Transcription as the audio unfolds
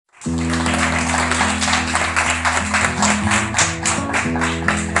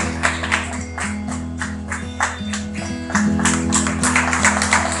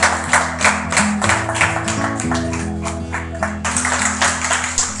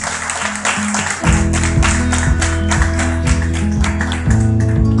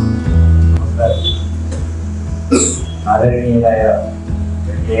ആദരണീയരായ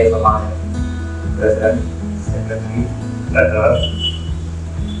സമാജം president, secretary, treasurer,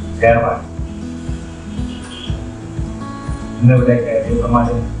 chairman, ഇന്നിവിടെ കേരളീയ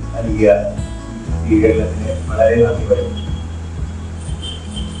സമാജം നൽകിയ സ്വീകരണത്തിന് വളരെ നന്ദി പറയുന്നു.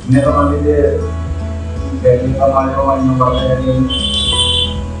 എന്നെ സംബന്ധിച്ച് കേരളീയ സമാജവുമായി വളരെ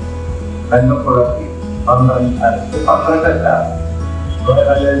ബന്ധം പുലർത്തി 12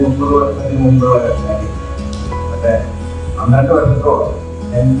 വളരെ 30 വർഷത്തിന് മുമ്പുള്ള ഘട്ടത്തിൽ, പക്ഷേ 12 വർഷത്തോളം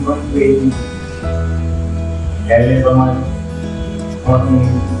കേരളീയ സമാജം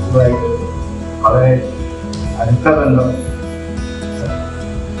വളരെ അടുത്ത ബന്ധം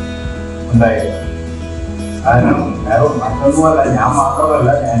ഉണ്ടായിരുന്നു. കാരണം മറ്റൊന്നുമല്ല, ഞാൻ മാത്രമല്ല,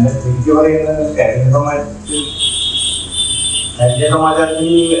 എൻ്റെ ശരിക്കും പറയുന്നത് കേരളീയ സമാജത്തിൽ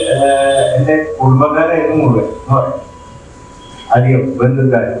എൻ്റെ കുടുംബക്കാരായിരുന്നു മുഴുവൻ അധികം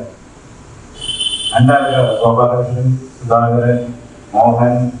ബന്ധുക്കാരും. രണ്ടാളുകൾ ഗോപാലകൃഷ്ണൻ, സുധാകരൻ,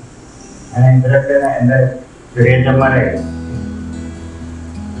 മോഹൻ, അങ്ങനെ ഇവരൊക്കെ എൻ്റെ ചെറിയച്ഛന്മാരായിരുന്നു.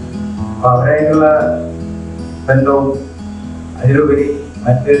 അപ്പൊ അവരായിട്ടുള്ള ബന്ധവും അതിലുപരി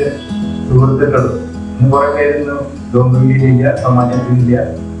മറ്റ് സുഹൃത്തുക്കളും ഇന്ന് കുറെ പേരൊന്നും ഡോംബിവിലിയില്ല, സമാജത്തിലില്ല,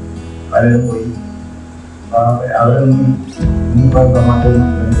 പലരും പോയി. അവരൊന്നും ഇന്നിപ്പോൾ സമാജം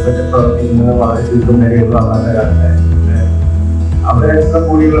ബന്ധപ്പെട്ട് പ്രവർത്തിക്കുന്നത് വളരെ ചുരുക്കം വരെയുള്ള അന്നത്തെ കാലത്ത് അവരൊക്കെ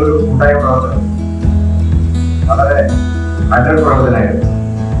കൂടിയുള്ള ഒരു കൂട്ടായ പ്രവർത്തനം വളരെ നല്ലൊരു പ്രവർത്തനമായിരുന്നു.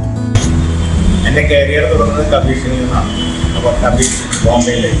 എൻ്റെ കരിയർ തുടങ്ങുന്നത് കബീഷിനിൽ നിന്നാണ്. അപ്പോൾ കബീഷ്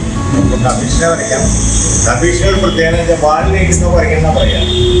ബോംബെയിലേക്ക്. അപ്പോൾ കബീഷിനെ വരയ്ക്കാം. കബീഷിന് ഒരു പ്രത്യേകത വെച്ചാൽ വാൾ നീട്ടുന്ന വരയ്ക്കുന്ന പറയാം.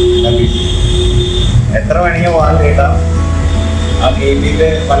 കബീഷ് എത്ര വേണമെങ്കിൽ വാൾ നീട്ടാം. ആ ഗെയിമിൻ്റെ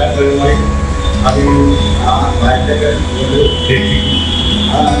പല കഴിവുകളും അതിൽ ആ വാറ്റൊക്കെ രക്ഷിക്കും.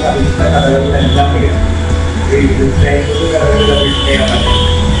 അതാണ് കബീഷിൻ്റെ കഥകളിലെല്ലാം കഴിയാം.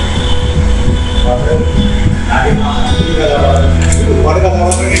 ഒരുപാട്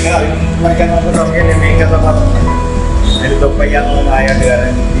കഥാപാത്രങ്ങളില്ല. അതിനൊന്നും വരയ്ക്കാൻ നമുക്ക് സമയമില്ല. മെയിൻ കഥാപാത്രങ്ങൾ LUTTAPI എന്നുള്ള നായകൻ,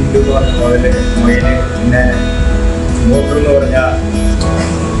 ഹിന്ദു എന്ന് പറഞ്ഞ മൊയില്, പിന്നെ മോട്ടർ എന്ന് പറഞ്ഞ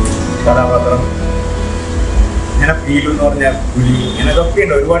കഥാപാത്രം, ഇങ്ങനെ ഫീലു എന്ന് പറഞ്ഞ പുലി, ഇങ്ങനെയൊക്കെ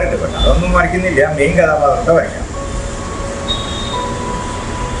ഉണ്ട്. ഒരുപാടുണ്ട്. പക്ഷെ അതൊന്നും വരയ്ക്കുന്നില്ല. മെയിൻ കഥാപാത്രത്തെ വരയ്ക്കാം.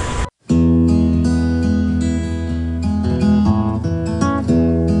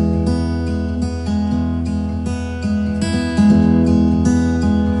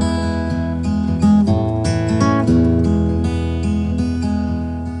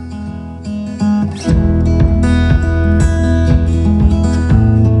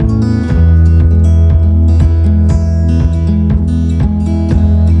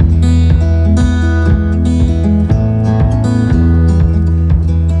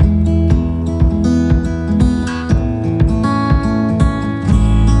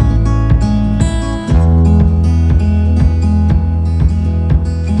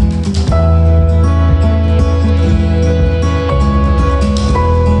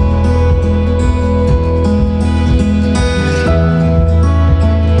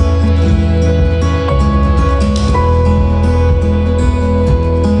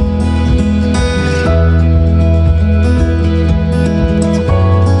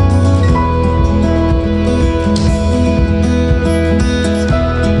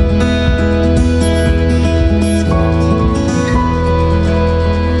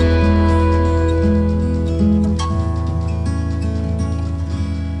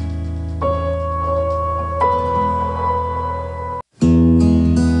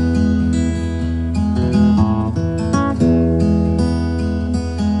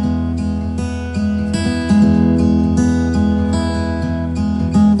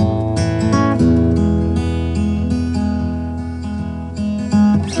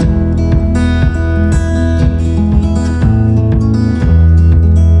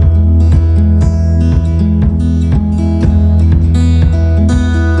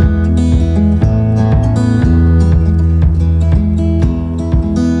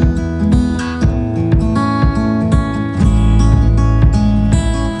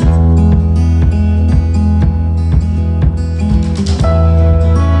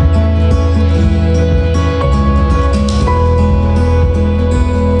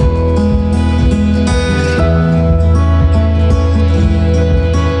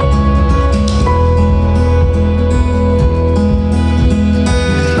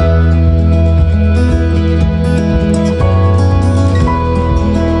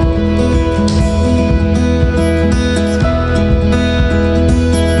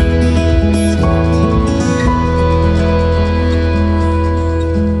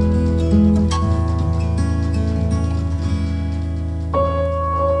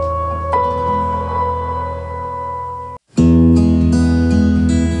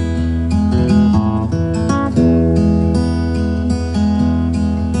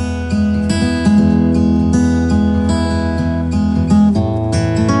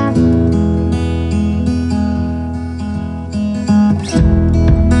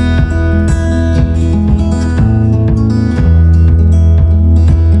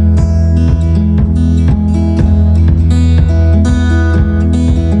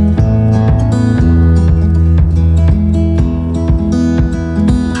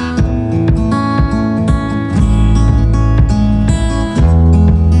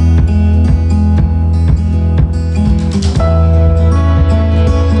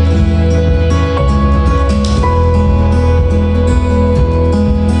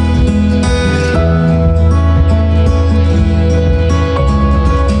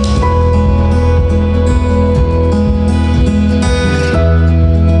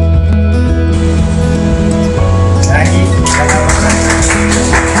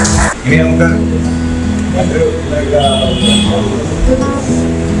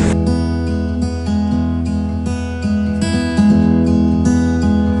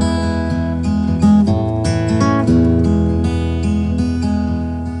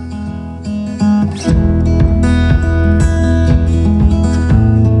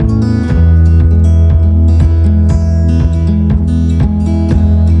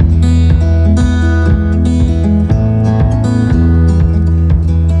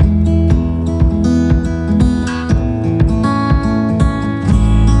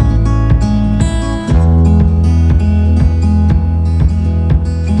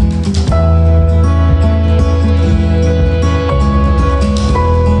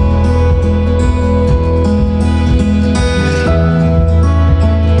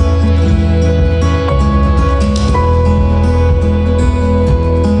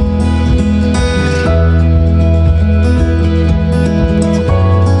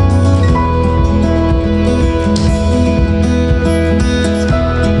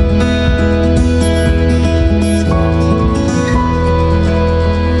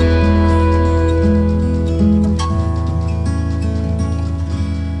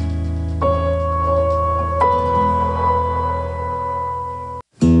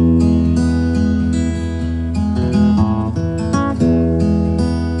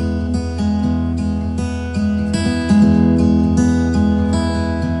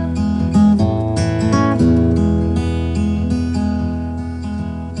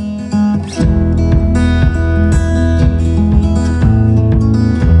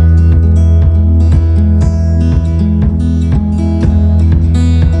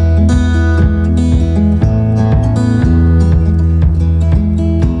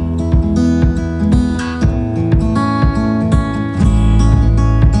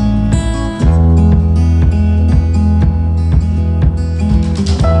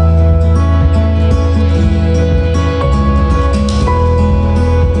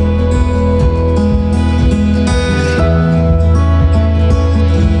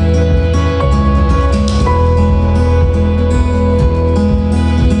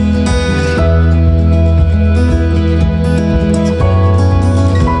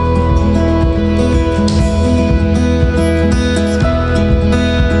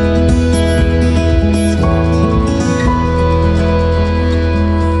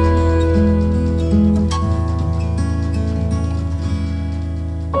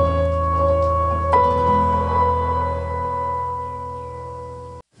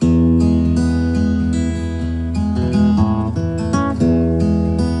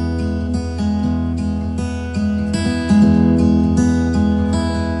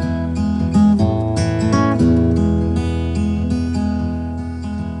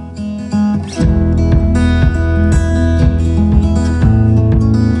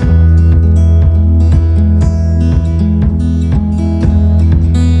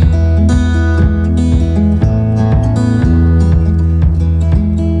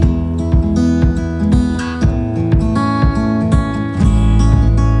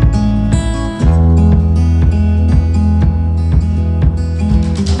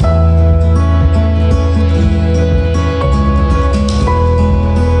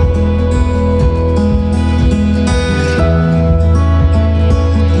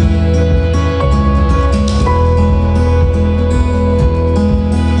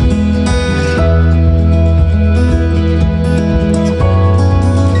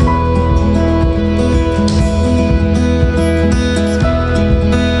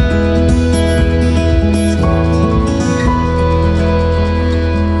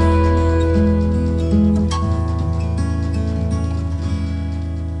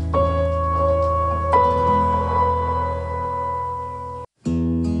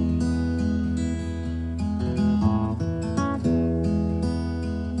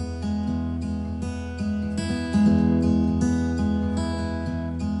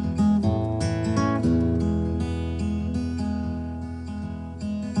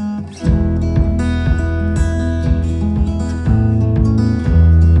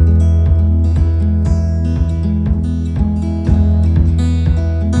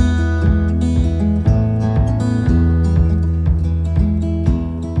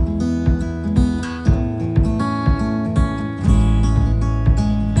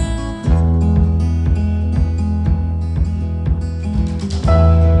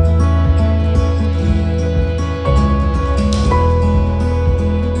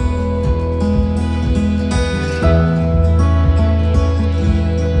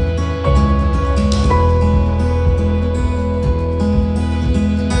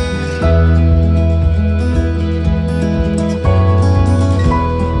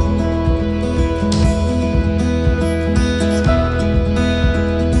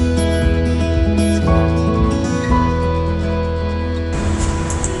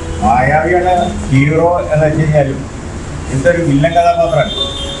 ലുട്ടാപ്പിയാണ് ഹീറോ എന്ന് വെച്ച് കഴിഞ്ഞാലും ഇതൊരു വില്ലൻ കഥാപാത്രമാണ്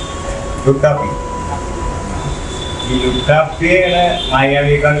ലുട്ടാപ്പി. ഈ ലുട്ടാപ്പിയാണ്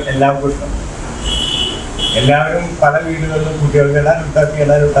മായാവിയേക്കാൾ എല്ലാവർക്കും ഇഷ്ടം. എല്ലാവരും പല വീടുകളിലും കുട്ടികൾക്കെല്ലാം ലുട്ടാപ്പി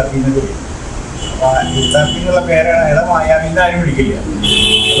എന്ന് വിളിക്കും. അപ്പോൾ ലുട്ടാപ്പി എന്നുള്ള പേരാണ് അയാളെ മായാവിന്ന് ആരും വിളിക്കില്ല.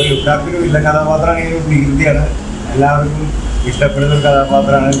 അപ്പോൾ ലുട്ടാപ്പി ഒരു വില്ലൻ കഥാപാത്രമാണ്, ഒരു വികൃതിയാണ്, എല്ലാവർക്കും ഇഷ്ടപ്പെടുന്ന ഒരു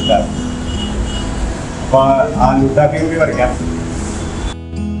കഥാപാത്രമാണ് ലുട്ടാപ്പി. അപ്പോൾ ആ ലുട്ടാപ്പിയെ കൂടി വരയ്ക്കാം.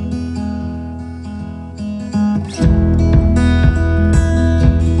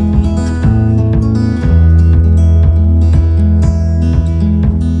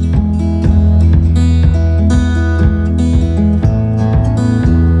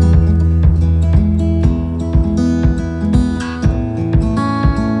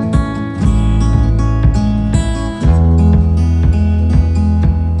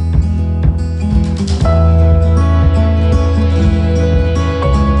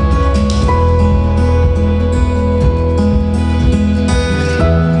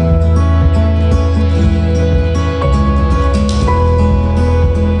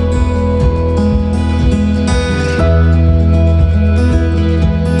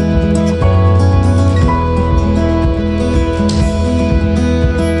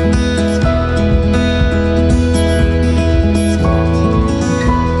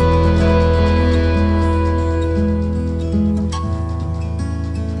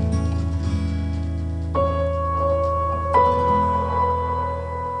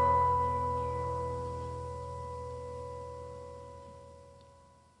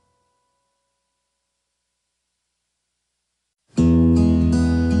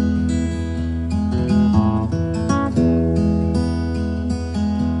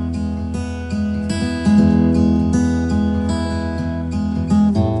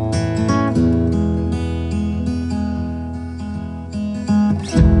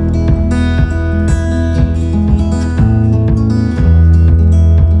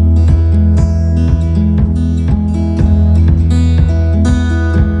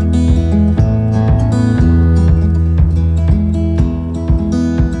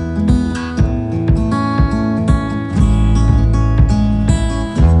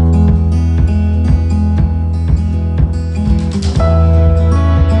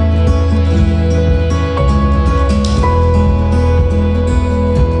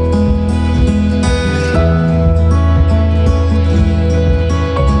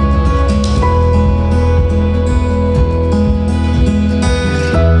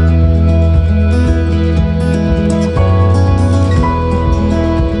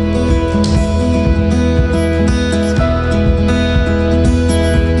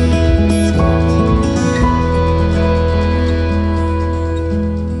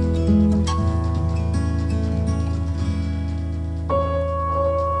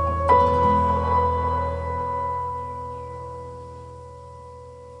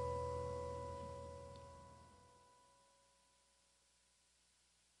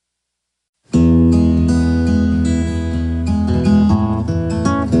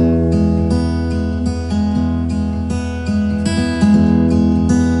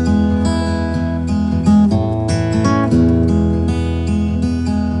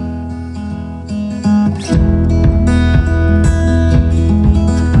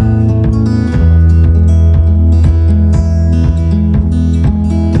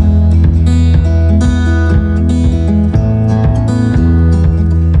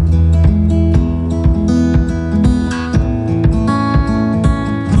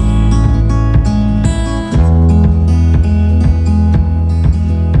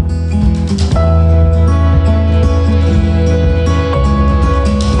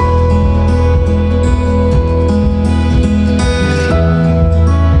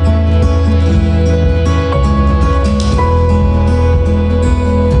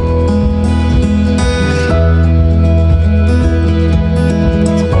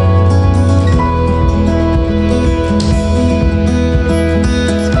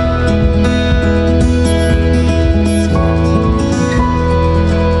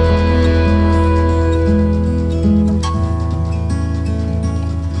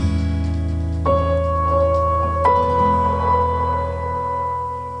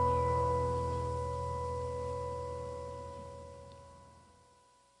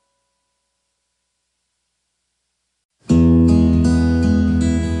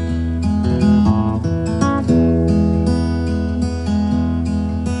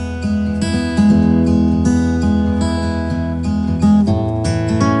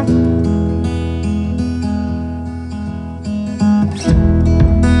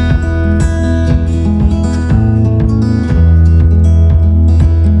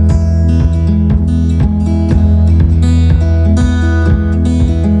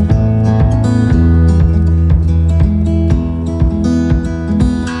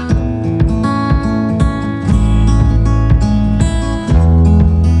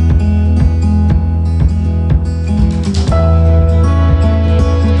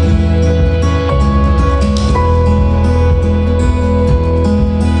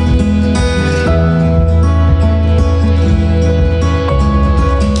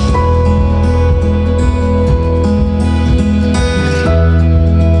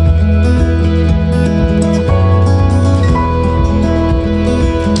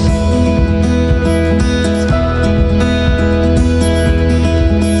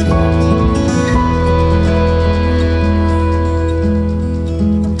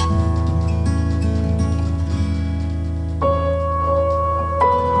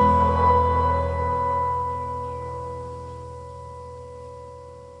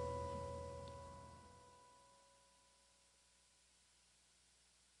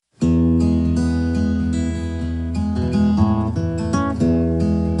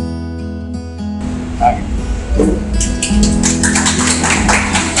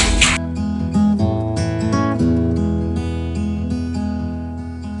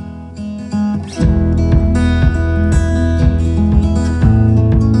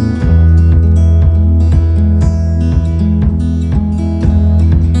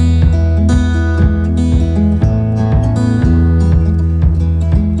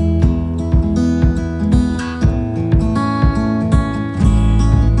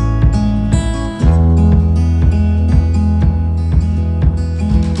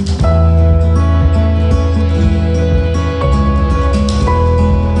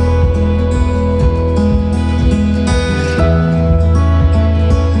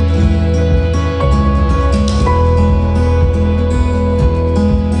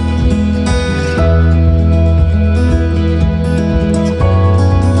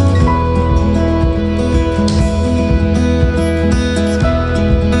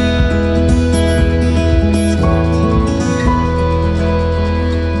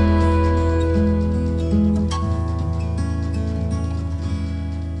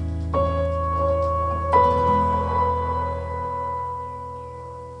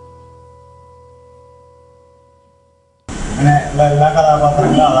 എല്ലാ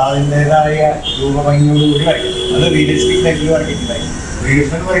കഥാപാത്രങ്ങളും അതിൻ്റെതായ രൂപഭംഗിയോടുകൂടി വരയ്ക്കും. അത് റിയലിസ്റ്റിക് ടൈപ്പിൽ വരയ്ക്കുന്നുണ്ടായി.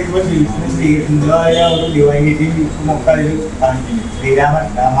 ശ്രീകൃഷ്ണൻ വരയ്ക്കുമ്പോൾ ശ്രീകൃഷ്ണൻ്റെതായ ഒരു ഡിവൈനിറ്റിയും ഒക്കെ അതിൽ കാണിക്കുന്നു. ശ്രീരാമൻ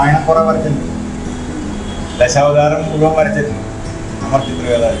രാമായണം കുറെ വരച്ചിട്ടുണ്ട്, ദശാവതാരം മുഴുവൻ വരച്ചിട്ടുണ്ട്, അമർ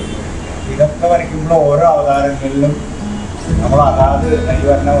ചിത്രകഥാരി. ഇതൊക്കെ വരയ്ക്കുമ്പോൾ ഓരോ അവതാരങ്ങളിലും നമ്മൾ അതാത് അതിൽ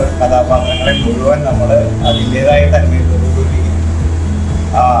വരുന്ന കഥാപാത്രങ്ങളെ മുഴുവൻ നമ്മൾ അതിൻ്റെതായ തന്മയത്തോടുകൂടി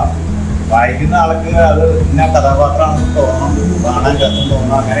വായിക്കുന്ന ആൾക്ക് അത് ഇന്ന കഥാപാത്രമാണെന്ന് തോന്നണം, കാണാൻ രസം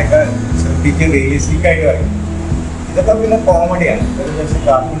തോന്നണം, അങ്ങനെയൊക്കെ ശ്രദ്ധിച്ച് റിയലിസ്റ്റിക് ആയിട്ട് വരയ്ക്കും. ഇതൊക്കെ പിന്നെ കോമഡിയാണ്. ഒരു ദിവസം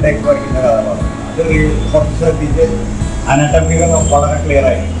കാർട്ടൂൺ ടൈപ്പ് വരയ്ക്കുന്ന കഥാപാത്രം അത് കുറച്ച് ശ്രദ്ധിച്ച് അനട്ടമികൾ വളരെ ക്ലിയർ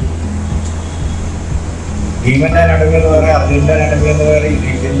ആയിരിക്കും. ഭീമന്റെ അനട്ടമി എന്ന് പറയാം, അർജുനന്റെ അനട്ടമി എന്ന് പറയാം,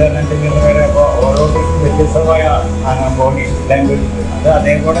 ഇതിന്റെ അനട്ടമി എന്ന് പറയാം. അപ്പോൾ ഓരോരുത്തർക്കും വ്യത്യസ്തമായ ബോഡി ലാംഗ്വേജ് ഉണ്ട്. അത്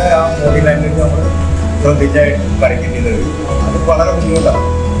അതേപോലെ ആ ബോഡി ലാംഗ്വേജ് നമ്മൾ ശ്രദ്ധിച്ചായിട്ട് വരയ്ക്കേണ്ടത്. അത് വളരെ ബുദ്ധിമുട്ടാണ്.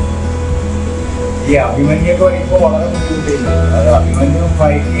 ഈ അഭിമന്യൊക്കെ വരയ്ക്കുമ്പോൾ വളരെ ബുദ്ധിമുട്ടില്ല. അത് അഭിമന്യു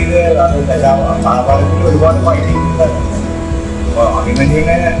ഫൈറ്റ് ചെയ്ത് അത് മഹാഭാരതത്തിൽ ഒരുപാട് ഫൈറ്റിംഗ് ഉണ്ടായിരുന്നു. അപ്പോൾ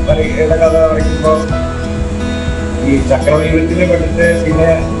അഭിമന്യുവിനെ കഥ വരയ്ക്കുമ്പോൾ ഈ ചക്രവ്യൂഹത്തിൽ പെട്ടിട്ട് പിന്നെ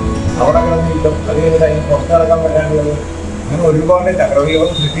അവിടെ കിടന്ന് കിട്ടും, അത് കഴിഞ്ഞിട്ട് അതിന് പുറത്ത് നടക്കാൻ പറ്റാനുള്ളത്, അങ്ങനെ ഒരുപാട് ചക്രവ്യൂഹം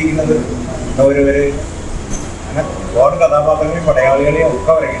സൃഷ്ടിക്കുന്നത് കൗരവര്, അങ്ങനെ ഒരുപാട് കഥാപാത്രങ്ങളെയും പടയാളികളെയും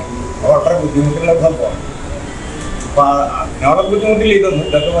ഒക്കെ വരയ്ക്കും. അത് വളരെ ബുദ്ധിമുട്ടുള്ള ഒരു സംഭവമാണ്. അപ്പൊ അതിനോടെ ബുദ്ധിമുട്ടില്ല.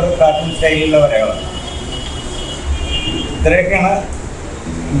 ഇതൊക്കെ വെറും കാർട്ടൂൺ സ്റ്റൈലിലുള്ള വരകളാണ്. ഇത്രയൊക്കെയാണ്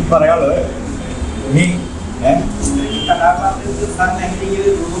എനിക്ക് പറയാനുള്ളത്. ഇനി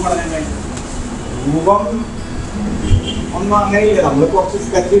രൂപം ഒന്നും അങ്ങനെയില്ല. നമ്മൾ കുറച്ച്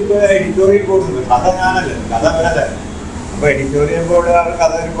സ്കെച്ച് ഇട്ട് എഡിറ്റോറിയൽ ബോർഡുണ്ട്. കഥ ഞാനല്ല, കഥ വരല്ല. അപ്പൊ എഡിറ്റോറിയൽ ബോർഡ്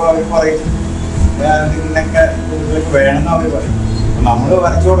കഥ വരുമ്പോൾ അവർ പറയും ഇതിനൊക്കെ കൂടുതലൊക്കെ വേണമെന്ന് അവർ പറയും. നമ്മൾ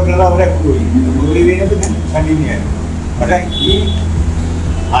വരച്ചു കൊടുക്കുന്നത് അവരെ കൂടി കഴിഞ്ഞാൽ പിന്നെ കണ്ടിന്യൂ ആയി. പക്ഷെ ഈ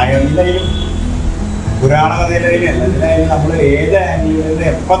അയലിലും പുരാണ കഥയിലും എല്ലാത്തിനായാലും നമ്മൾ ഏത് ആംഗിളിൽ നിന്ന്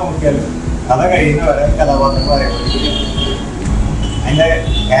എപ്പോൾ നോക്കിയാലും കഥ കഴിയുന്ന വരെ കഥാപാത്രങ്ങൾ അറിയപ്പെടും. അതിൻ്റെ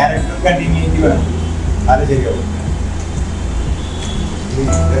ക്യാരക്ടർ കണ്ടിന്യൂറ്റി വേണം, അത് ശരിയാവും.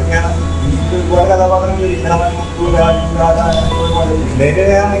 ഇതൊക്കെയാണ് ഒരുപാട് കഥാപാത്രങ്ങൾ.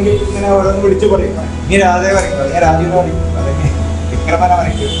 ആണെങ്കിൽ ഇങ്ങനെ ഓരോന്ന് വിളിച്ചു പറയും, നീ രാധയെ വരയ്ക്കും, ഞാൻ രാജീവ് വരയ്ക്കും, അല്ലെങ്കിൽ വിക്രമനെ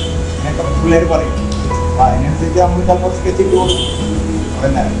വരയ്ക്കും, അങ്ങനെയൊക്കെ പിള്ളേർ പറയും. അപ്പൊ അതിനനുസരിച്ച് നമ്മൾ ചിലപ്പോൾ സ്കെച്ച് ഇട്ട് കൊടുക്കും.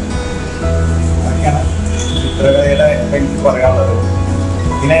 അതന്നെ അതൊക്കെയാണ് ചിത്രകഥയുടെ എനിക്ക് പറയാനുള്ളത്.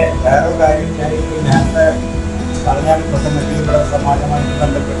 പിന്നെ വേറൊരു കാര്യം, ഞാൻ നേരത്തെ പറഞ്ഞാൽ പ്രസംഗത്തിൽ ഇവിടെ സമാജമായിട്ട്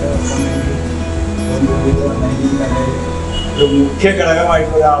ബന്ധപ്പെട്ട് ഒരു മുഖ്യ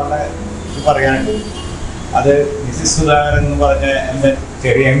ഘടകമായിട്ട് ഒരാളുടെ പറയാനുണ്ട്. അത് മിസിസ് സുധാകരൻ എന്ന് പറഞ്ഞ എൻ്റെ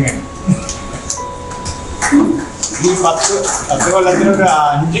ചെറിയമ്മയാണ്. ഈ 10 കൊല്ലത്തിനൊരു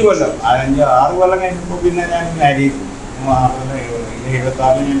 5 കൊല്ലം 6 കൊല്ലം കഴിഞ്ഞപ്പോൾ പിന്നെ ഞാൻ മാരീഡ്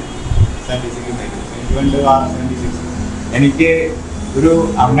 76 76 എനിക്ക് ഒരു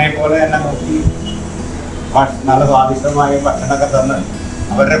അമ്മയെ പോലെ എന്നെ നോക്കി നല്ല സ്വാദിഷ്ടമായ ഭക്ഷണമൊക്കെ തന്ന്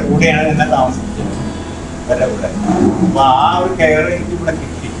അവരുടെ കൂടെയാണ് എന്നെ താമസിച്ചത്, അവരുടെ കൂടെ. അപ്പോൾ ആ ഒരു കെയർ എനിക്ക് ഇവിടെ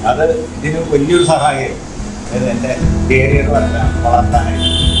കിട്ടി. അത് ഇതിന് വലിയൊരു സഹായമായി എൻ്റെ കരിയർ വളർത്താനായിട്ട്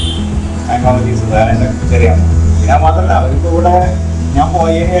അങ്ങോട്ട് സുധാകരൻ്റെ ചെറിയമ്മ. ഞാൻ മാത്രമല്ല, അവർക്ക് ഇവിടെ ഞാൻ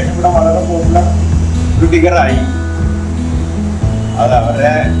പോയതിനു ശേഷം ഇവിടെ വളരെ പോപ്പുലർ ഒരു ഫിഗറായി. അത്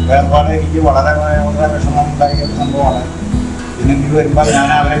അവരുടെ വേർപാട് എനിക്ക് വളരെ വിഷമം ഉണ്ടാക്കിയ ഒരു സംഭവമാണ്. പിന്നെ ഇത് വരുമ്പോൾ ഞാൻ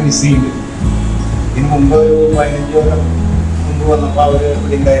അവരെ മിസ് ചെയ്യുന്നുണ്ട്. ഇതിന് മുമ്പ് ഒരു 15 കൊല്ലം മുമ്പ് വന്നപ്പോൾ അവർ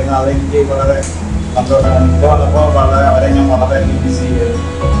ഇവിടെ ഉണ്ടായിരുന്നു. അതെനിക്ക് വളരെ സന്തോഷമാണ്. ഇപ്പോൾ വന്നപ്പോൾ അവരെ ഞാൻ വളരെ മിസ് ചെയ്തു.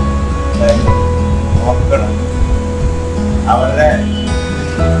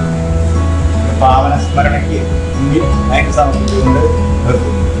 സമർപ്പിച്ചുകൊണ്ട്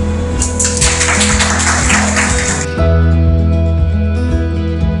നിർത്തുന്നു.